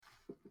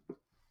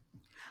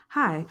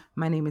Hi,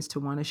 my name is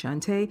Tawana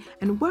Shante,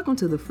 and welcome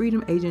to the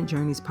Freedom Agent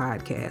Journeys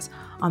podcast.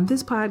 On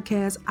this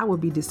podcast, I will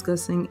be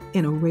discussing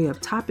an array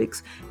of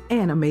topics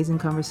and amazing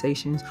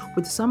conversations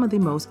with some of the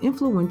most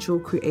influential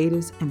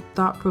creators and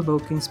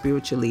thought-provoking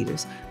spiritual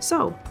leaders.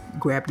 So,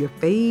 grab your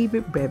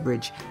favorite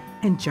beverage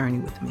and journey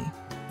with me.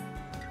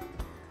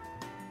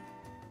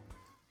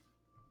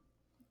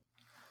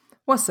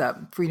 What's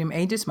up, Freedom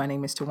Agents? My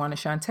name is Tawana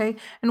Shante,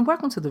 and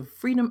welcome to the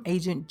Freedom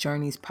Agent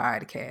Journeys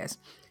podcast.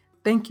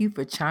 Thank you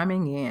for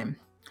chiming in.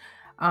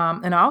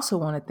 And I also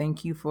want to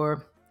thank you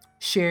for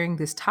sharing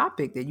this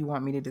topic that you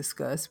want me to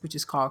discuss, which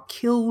is called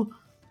Kill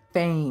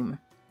Fame.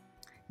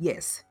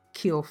 Yes,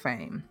 Kill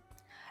Fame.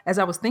 As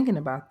I was thinking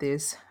about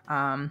this,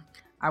 I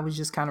was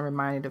just kind of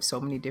reminded of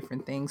so many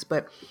different things.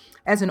 But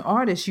as an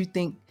artist, you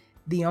think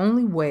the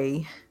only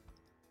way,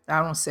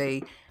 I don't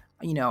say,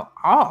 all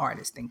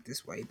artists think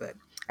this way, but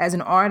as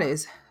an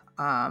artist,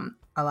 a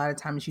lot of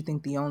times you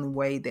think the only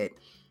way that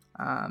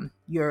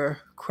your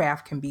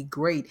craft can be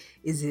great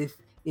is if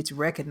it's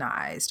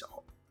recognized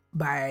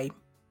by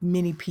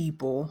many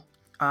people.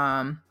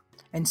 And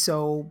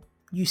so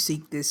you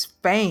seek this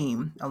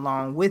fame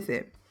along with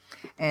it.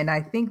 And I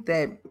think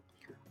that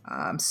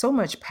so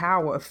much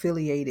power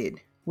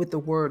affiliated with the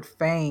word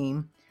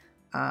fame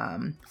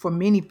for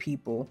many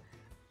people,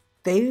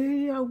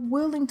 they are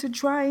willing to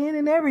try in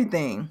and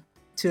everything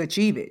to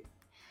achieve it.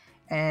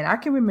 And I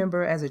can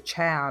remember as a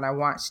child, I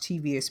watched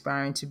TV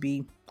aspiring to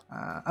be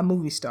a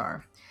movie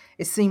star.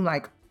 It seemed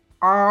like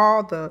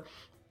all the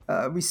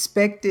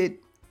respected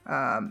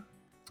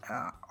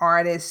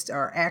artists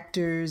or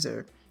actors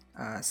or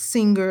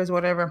singers,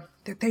 whatever,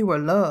 that they were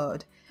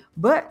loved.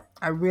 But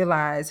I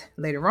realized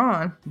later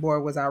on, boy,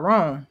 was I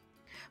wrong.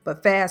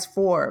 But fast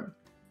forward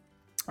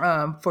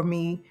for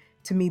me,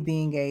 to me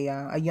being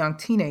a young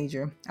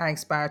teenager, I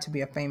aspired to be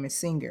a famous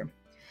singer.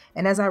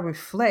 And as I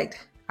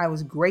reflect, I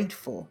was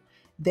grateful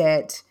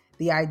that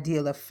the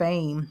ideal of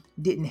fame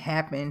didn't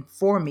happen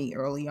for me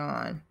early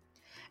on.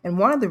 And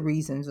one of the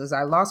reasons was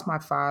I lost my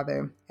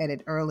father at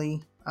an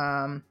early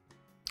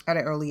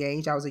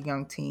age. I was a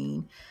young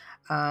teen.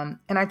 And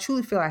I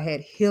truly feel I had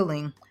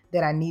healing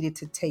that I needed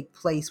to take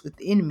place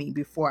within me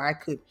before I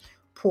could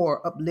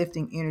pour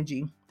uplifting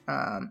energy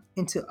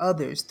into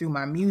others through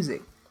my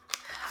music.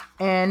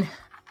 And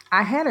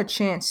I had a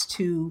chance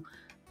to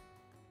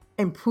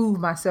improve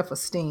my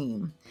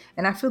self-esteem.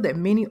 And I feel that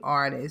many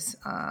artists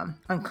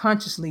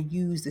unconsciously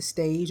use the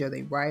stage, or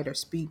they write or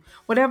speak,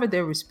 whatever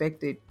their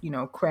respected,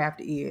 craft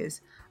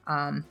is,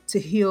 to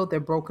heal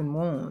their broken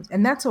wounds.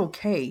 And that's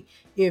okay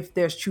if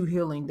there's true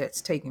healing that's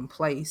taking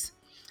place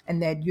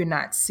and that you're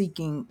not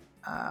seeking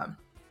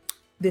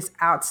this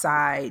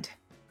outside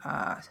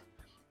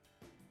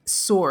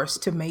source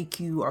to make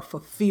you or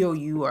fulfill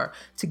you or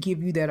to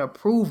give you that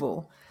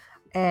approval.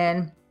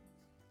 And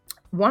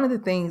one of the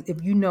things,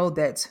 if you know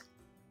that's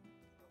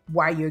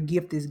why your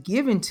gift is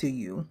given to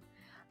you,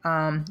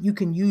 you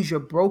can use your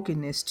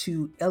brokenness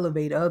to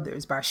elevate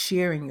others by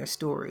sharing your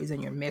stories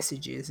and your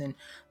messages and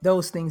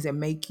those things that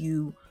make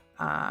you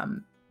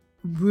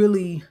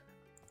really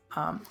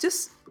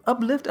just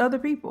uplift other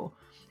people,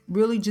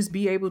 really just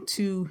be able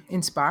to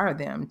inspire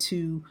them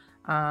to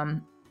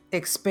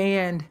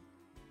expand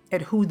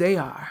at who they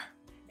are.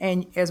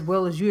 And as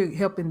well as you're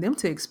helping them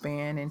to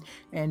expand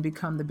and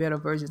become the better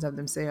versions of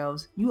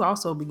themselves, you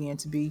also begin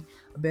to be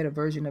a better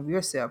version of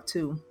yourself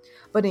too.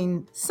 But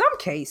in some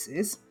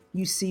cases,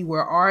 you see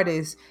where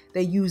artists,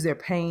 they use their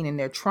pain and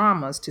their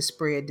traumas to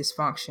spread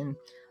dysfunction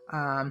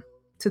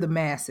to the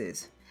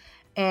masses.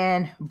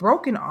 And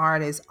broken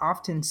artists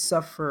often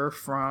suffer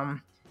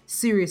from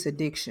serious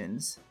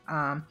addictions.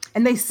 And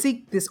they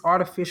seek this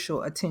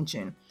artificial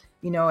attention.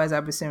 As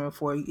I've been saying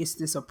before, it's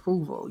this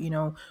approval.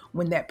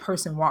 When that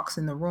person walks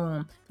in the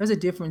room, there's a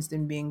difference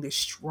than being this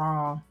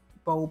strong,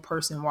 bold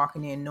person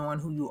walking in, knowing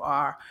who you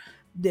are,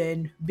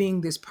 than being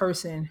this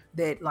person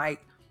that,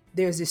 like,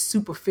 there's this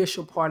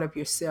superficial part of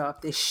yourself,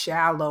 this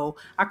shallow,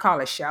 I call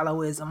it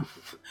shallowism,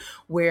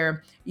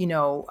 where,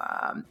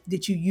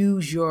 that you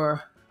use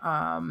your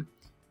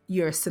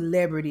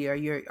celebrity or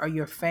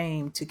your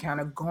fame to kind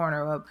of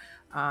garner up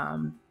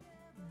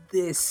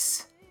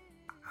this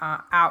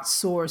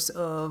outsource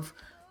of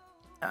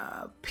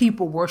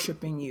people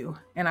worshiping you.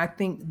 And I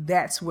think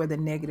that's where the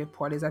negative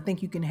part is. I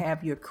think you can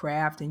have your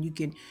craft and you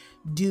can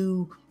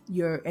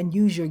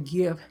use your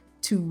gift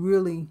to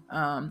really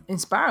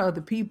inspire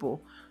other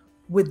people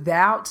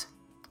without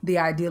the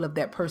ideal of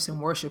that person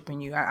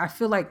worshiping you. I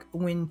feel like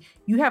when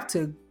you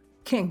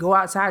can't go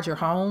outside your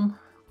home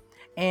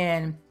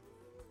and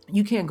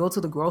you can't go to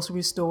the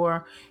grocery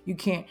store,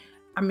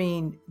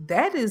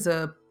 that is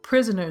a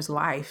prisoner's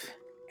life,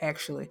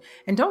 actually.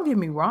 And don't get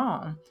me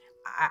wrong,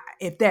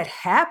 if that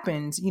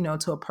happens,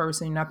 to a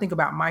person, I think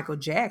about Michael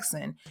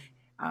Jackson.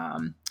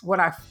 What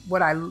I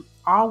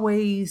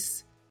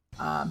always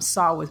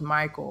saw with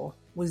Michael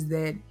was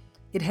that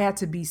it had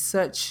to be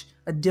such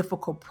a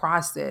difficult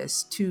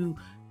process to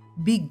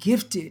be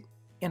gifted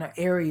in an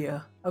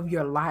area of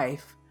your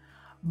life,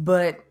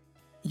 but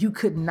you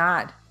could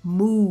not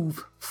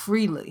move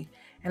freely.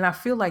 And I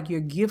feel like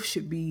your gift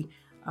should be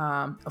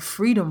a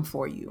freedom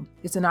for you.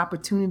 It's an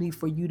opportunity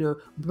for you to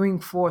bring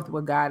forth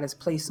what God has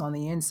placed on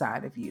the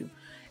inside of you.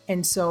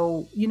 And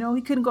so,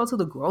 he couldn't go to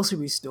the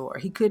grocery store.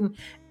 He couldn't.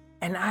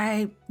 And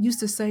I used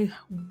to say,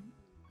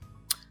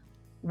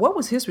 what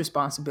was his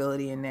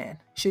responsibility in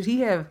that? Should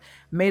he have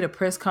made a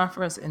press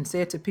conference and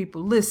said to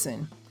people,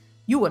 listen,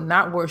 you will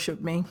not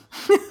worship me.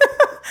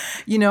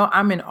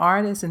 I'm an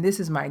artist and this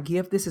is my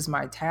gift. This is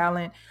my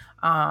talent.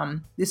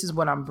 This is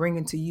what I'm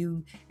bringing to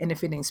you. And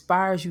if it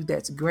inspires you,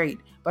 that's great.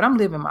 But I'm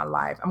living my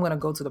life. I'm going to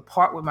go to the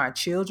park with my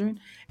children.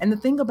 And the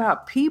thing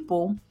about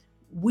people,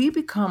 we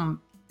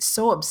become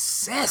so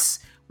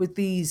obsessed with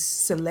these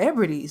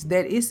celebrities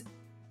that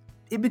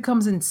it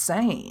becomes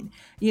insane.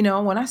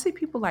 When I see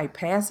people like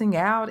passing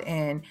out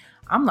and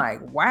I'm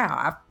like, wow,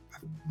 I've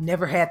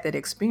never had that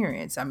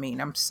experience. I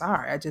mean, I'm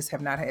sorry. I just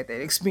have not had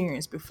that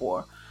experience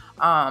before.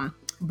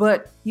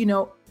 But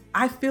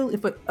I feel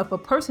if a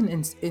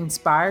person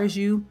inspires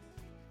you,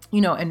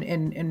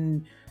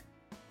 and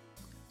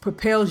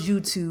propels you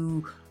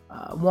to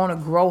want to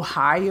grow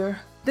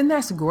higher, then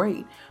that's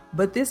great.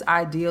 But this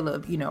ideal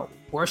of,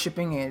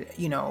 worshiping and,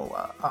 an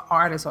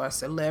artist or a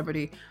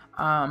celebrity,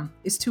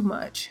 is too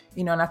much,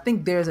 and I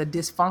think there's a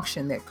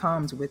dysfunction that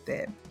comes with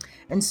that.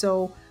 And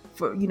so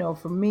for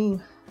me,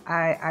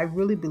 I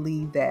really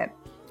believe that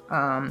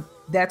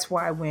that's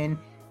why when,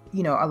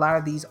 a lot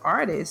of these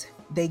artists,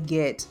 they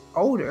get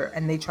older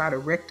and they try to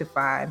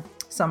rectify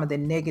some of the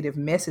negative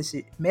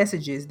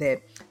messages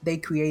that they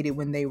created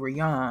when they were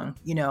young,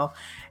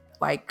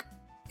 like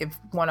if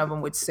one of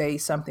them would say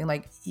something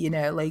like,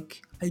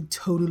 like, I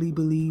totally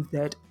believe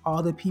that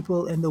all the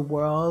people in the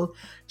world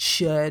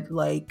should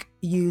like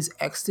use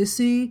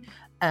ecstasy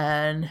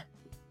and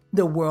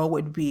the world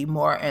would be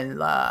more in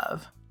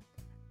love.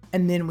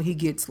 And then when he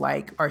gets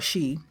like, or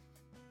she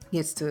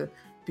gets to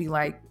be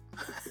like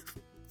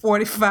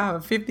 45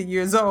 or 50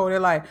 years old, they're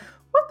like,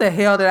 what the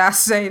hell did I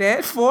say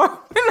that for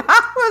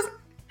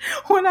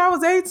when I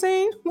was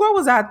 18? What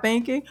was I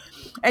thinking?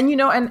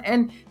 And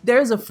and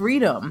there's a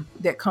freedom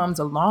that comes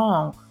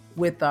along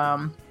with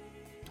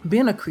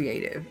being a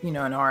creative, an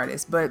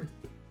artist. But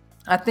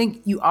I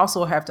think you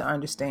also have to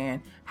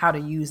understand how to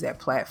use that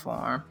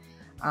platform.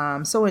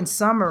 So in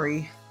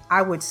summary,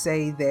 I would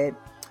say that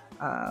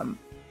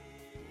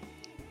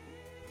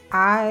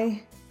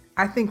I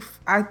think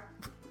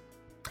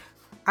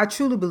I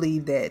truly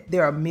believe that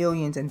there are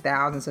millions and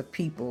thousands of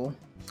people,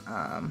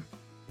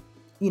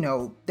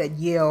 that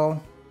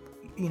yell,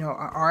 an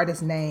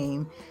artist's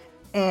name.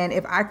 And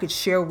if I could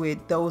share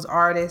with those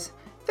artists,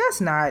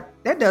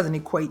 that doesn't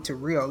equate to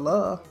real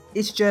love.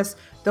 It's just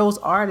those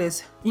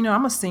artists,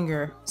 I'm a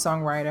singer,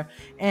 songwriter,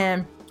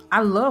 and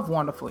I love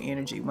wonderful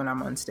energy when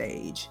I'm on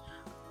stage.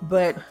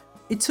 But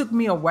it took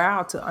me a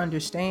while to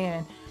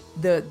understand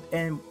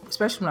and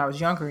especially when I was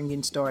younger and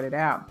getting started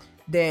out,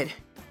 that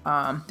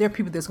there are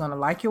people that's going to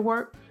like your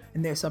work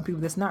and there's some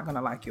people that's not going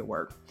to like your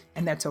work,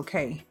 and that's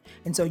okay.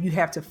 And so you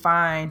have to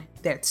find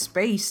that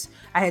space.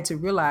 I had to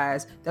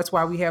realize that's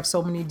why we have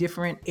so many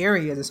different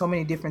areas and so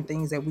many different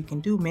things that we can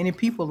do. Many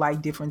people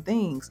like different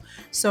things.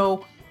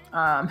 So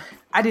I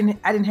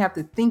didn't have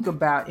to think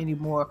about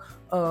anymore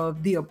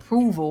of the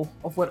approval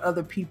of what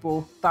other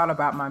people thought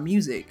about my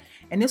music.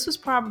 And this was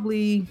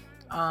probably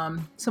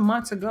some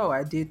months ago.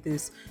 I did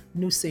this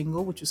new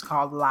single, which was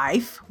called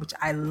Life, which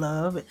I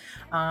love.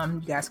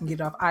 You guys can get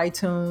it off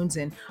iTunes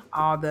and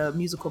all the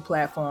musical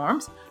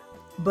platforms.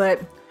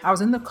 But I was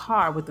in the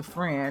car with a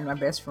friend, my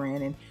best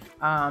friend,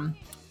 and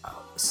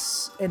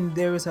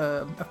there was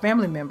a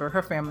family member.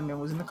 Her family member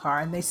was in the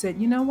car, and they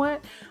said, "You know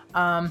what?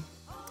 I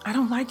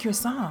don't like your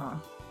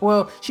song."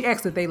 Well, she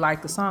asked if they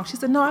liked the song. She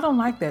said, "No, I don't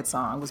like that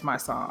song. It was my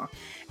song."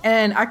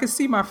 And I could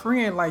see my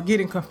friend like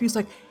getting confused,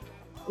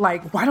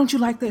 like, why don't you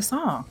like that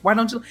song? Why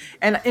don't you?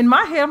 And in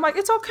my head, I'm like,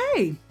 it's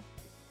okay.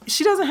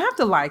 She doesn't have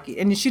to like it,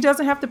 and she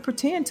doesn't have to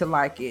pretend to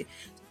like it.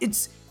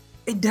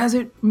 It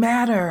doesn't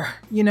matter,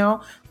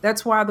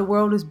 That's why the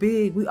world is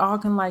big. We all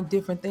can like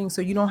different things,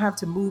 so you don't have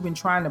to move and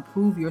trying to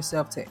prove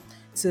yourself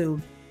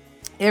to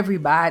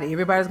everybody.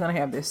 Everybody's going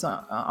to have their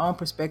own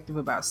perspective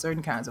about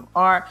certain kinds of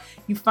art.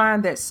 You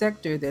find that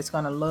sector that's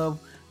going to love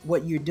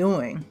what you're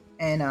doing,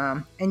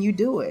 and you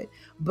do it.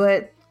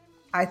 But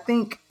I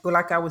think,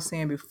 like I was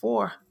saying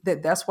before,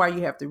 that's why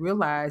you have to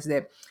realize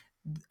that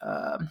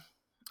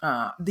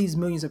these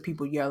millions of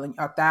people yelling,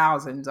 or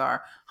thousands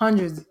or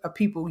hundreds of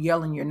people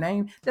yelling your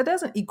name, that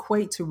doesn't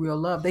equate to real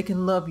love. They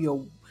can love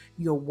your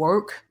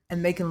work,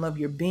 and they can love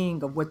your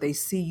being of what they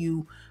see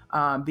you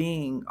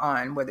being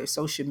on, whether it's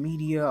social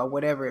media or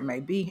whatever it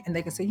may be. And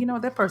they can say,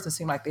 that person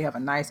seems like they have a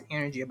nice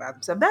energy about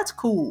themselves. That's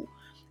cool.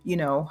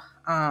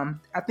 I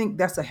think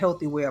that's a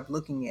healthy way of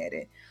looking at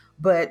it.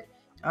 But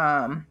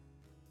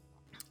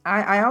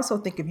I also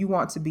think if you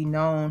want to be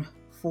known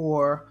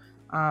for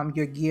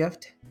your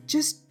gift,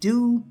 just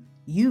do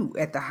you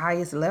at the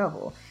highest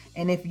level.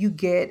 And if you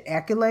get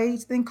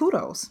accolades, then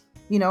kudos.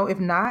 If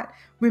not,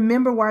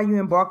 remember why you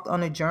embarked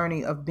on a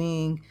journey of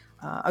being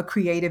a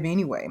creative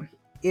anyway.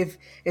 If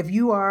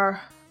you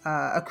are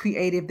a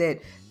creative that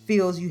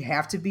feels you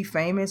have to be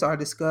famous or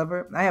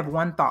discovered, I have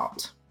one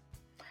thought.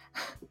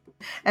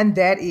 And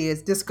that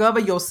is discover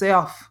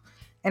yourself.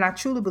 And I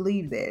truly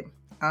believe that.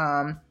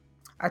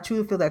 I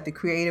truly feel that the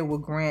Creator will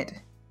grant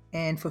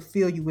and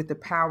fulfill you with the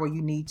power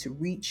you need to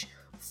reach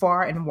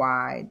far and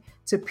wide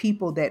to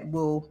people that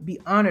will be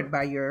honored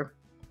by your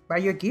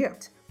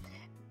gift.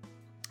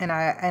 And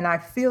I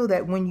feel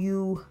that when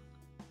you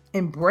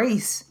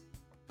embrace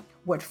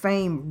what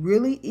fame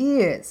really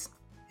is,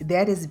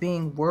 that is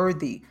being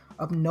worthy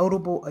of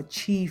notable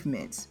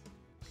achievements,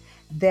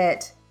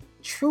 that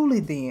truly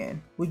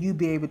then will you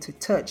be able to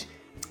touch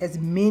as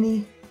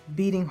many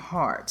beating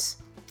hearts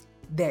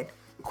that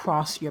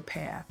cross your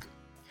path.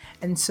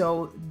 And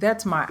so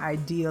that's my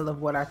ideal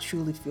of what I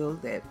truly feel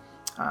that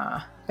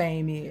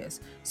fame is.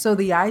 So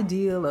the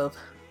ideal of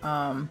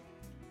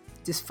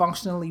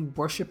dysfunctionally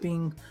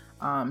worshiping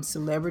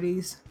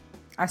celebrities,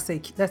 I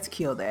say let's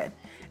kill that.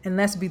 And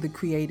let's be the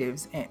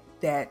creatives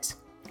that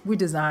we're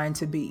designed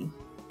to be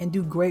and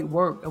do great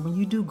work. And when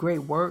you do great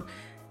work,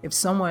 if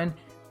someone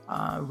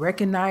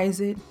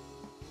recognize it,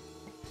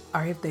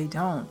 or if they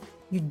don't,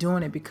 you're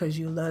doing it because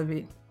you love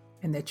it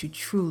and that you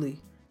truly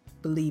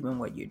believe in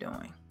what you're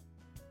doing.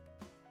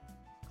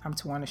 I'm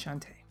Tawana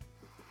Shante.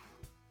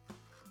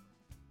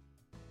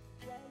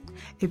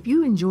 If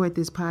you enjoyed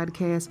this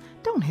podcast,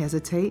 don't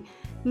hesitate.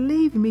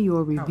 Leave me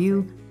your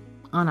review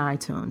on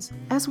iTunes,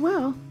 as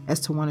well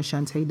as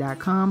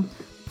TawanaShante.com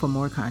for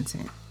more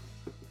content.